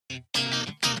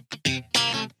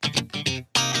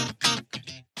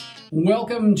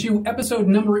Welcome to episode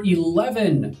number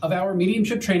 11 of our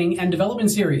Mediumship Training and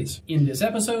Development Series. In this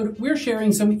episode, we're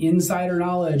sharing some insider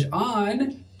knowledge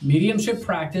on mediumship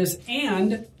practice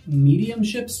and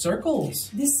mediumship circles.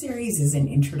 This series is an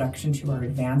introduction to our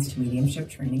advanced mediumship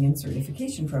training and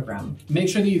certification program. Make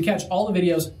sure that you catch all the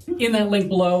videos in that link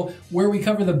below where we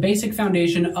cover the basic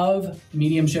foundation of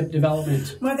mediumship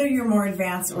development. Whether you're more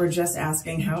advanced or just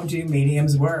asking how do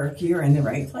mediums work, you're in the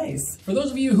right place. For those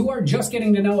of you who are just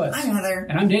getting to know us, I'm Heather.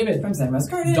 And I'm David. From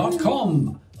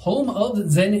ZenMostGarden.com, home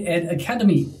of Zen Ed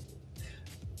Academy.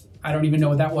 I don't even know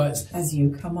what that was. As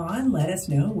you come on, let us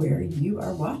know where you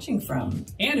are watching from.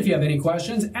 And if you have any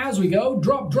questions as we go,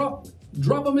 drop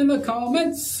them in the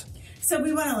comments. So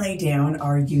we want to lay down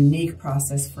our unique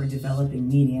process for developing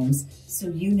mediums so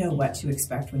you know what to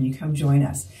expect when you come join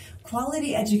us.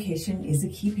 Quality education is a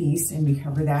key piece, and we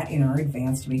cover that in our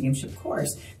advanced mediumship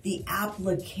course. The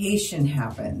application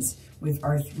happens with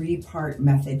our 3-part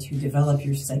method to develop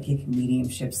your psychic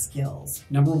mediumship skills.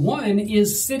 Number 1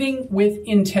 is sitting with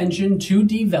intention to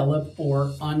develop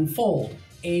or unfold,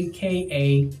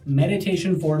 aka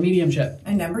meditation for mediumship.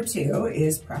 And number 2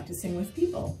 is practicing with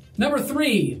people. Number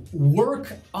 3,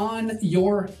 work on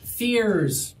your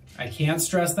fears. I can't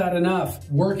stress that enough,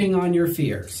 working on your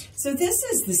fears. So this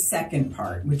is the second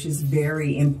part, which is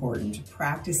very important,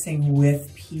 practicing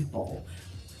with people.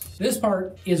 This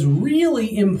part is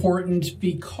really important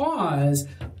because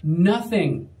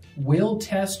nothing will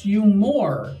test you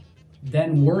more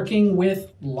than working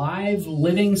with live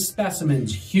living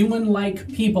specimens,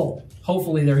 human-like people.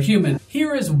 Hopefully they're human.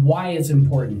 Here is why it's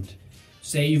important.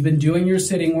 Say you've been doing your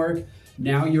sitting work,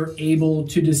 now you're able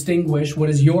to distinguish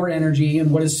what is your energy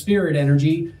and what is spirit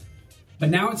energy, but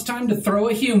now it's time to throw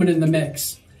a human in the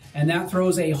mix. And that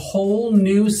throws a whole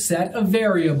new set of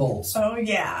variables. Oh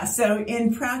yeah, so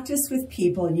in practice with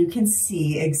people, you can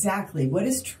see exactly what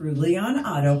is truly on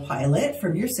autopilot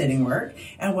from your sitting work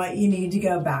and what you need to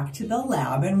go back to the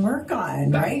lab and work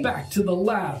on, right? Back to the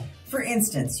lab. For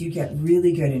instance, you get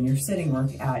really good in your sitting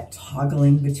work at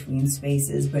toggling between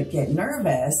spaces, but get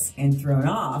nervous and thrown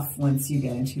off once you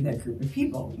get into that group of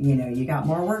people. You know, you got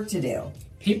more work to do.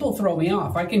 People throw me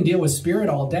off. I can deal with spirit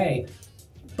all day.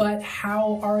 But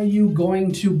how are you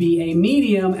going to be a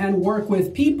medium and work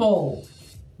with people?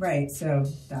 Right, so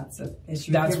that's an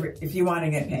issue if you want to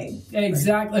get paid.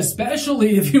 Exactly, right.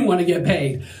 Especially if you want to get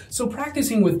paid. So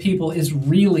practicing with people is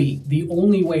really the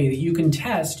only way that you can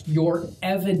test your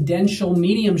evidential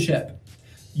mediumship.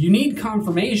 You need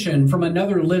confirmation from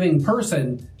another living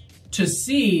person to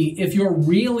see if you're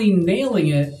really nailing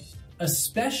it,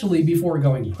 especially before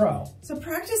going pro. So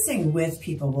practicing with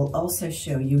people will also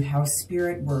show you how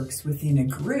spirit works within a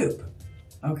group,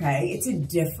 okay? It's a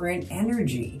different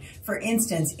energy. For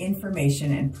instance,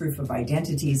 information and proof of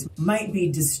identities might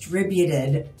be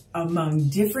distributed among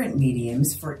different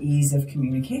mediums for ease of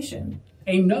communication.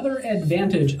 Another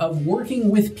advantage of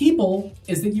working with people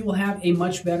is that you will have a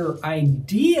much better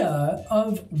idea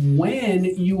of when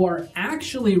you are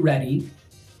actually ready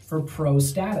for pro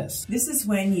status. This is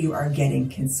when you are getting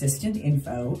consistent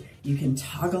info. You can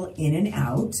toggle in and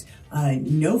out.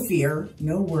 No fear,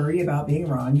 no worry about being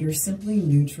wrong. You're simply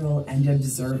neutral and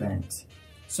observant.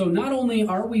 So not only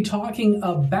are we talking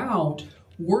about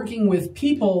working with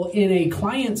people in a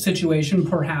client situation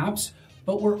perhaps,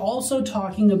 but we're also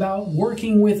talking about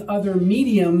working with other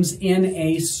mediums in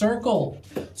a circle.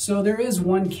 So there is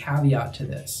one caveat to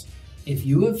this. If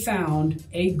you have found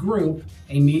a group,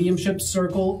 a mediumship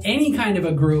circle, any kind of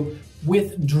a group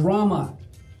with drama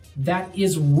that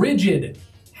is rigid,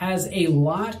 has a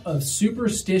lot of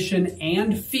superstition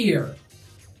and fear,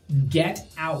 get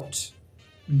out.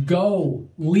 Go,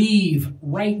 leave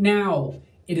right now.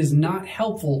 It is not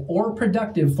helpful or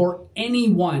productive for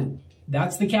anyone.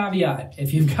 That's the caveat.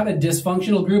 If you've got a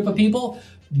dysfunctional group of people,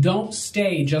 don't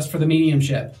stay just for the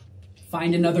mediumship.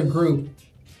 Find another group.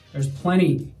 There's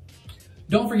plenty.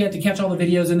 Don't forget to catch all the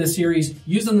videos in this series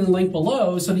using the link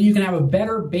below so that you can have a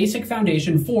better basic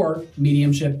foundation for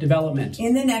mediumship development.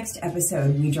 In the next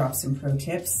episode, we drop some pro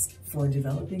tips for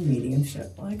developing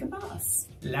mediumship like a boss.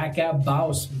 Like a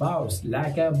boss,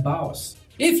 like a boss.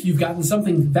 If you've gotten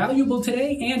something valuable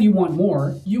today and you want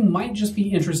more, you might just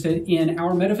be interested in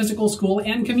our metaphysical school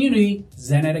and community,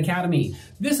 Zen Ed Academy.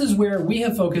 This is where we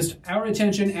have focused our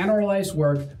attention and our life's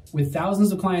work with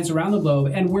thousands of clients around the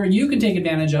globe, and where you can take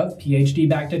advantage of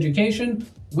PhD-backed education,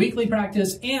 weekly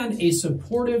practice, and a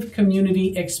supportive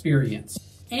community experience.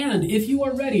 And if you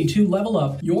are ready to level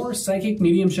up your psychic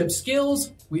mediumship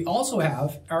skills, we also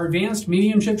have our advanced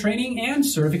mediumship training and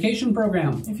certification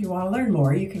program. If you want to learn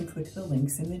more, you can click the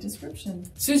links in the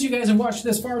description. Since you guys have watched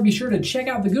this far, be sure to check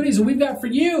out the goodies that we've got for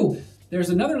you. There's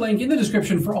another link in the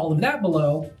description for all of that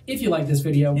below. If you like this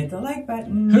video, Hit the like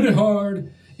button. hit it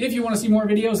hard. If you want to see more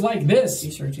videos like this,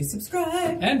 Be sure to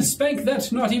subscribe. and spank that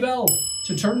naughty bell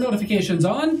to turn notifications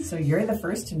on So you're the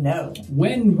first to know.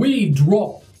 when we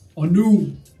drop a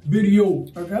new video.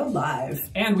 Or go live.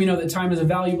 And we know that time is a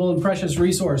valuable and precious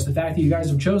resource. The fact that you guys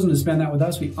have chosen to spend that with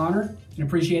us, we honor and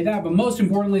appreciate that. But most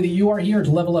importantly, that you are here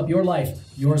to level up your life,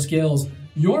 your skills,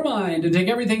 your mind, and take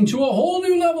everything to a whole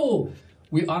new level.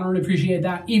 We honor and appreciate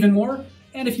that even more.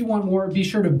 And if you want more, be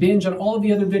sure to binge on all of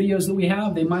the other videos that we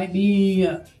have. They might be,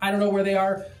 I don't know where they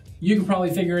are. You can probably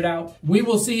figure it out. We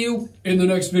will see you in the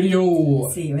next video.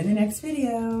 See you in the next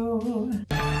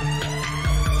video.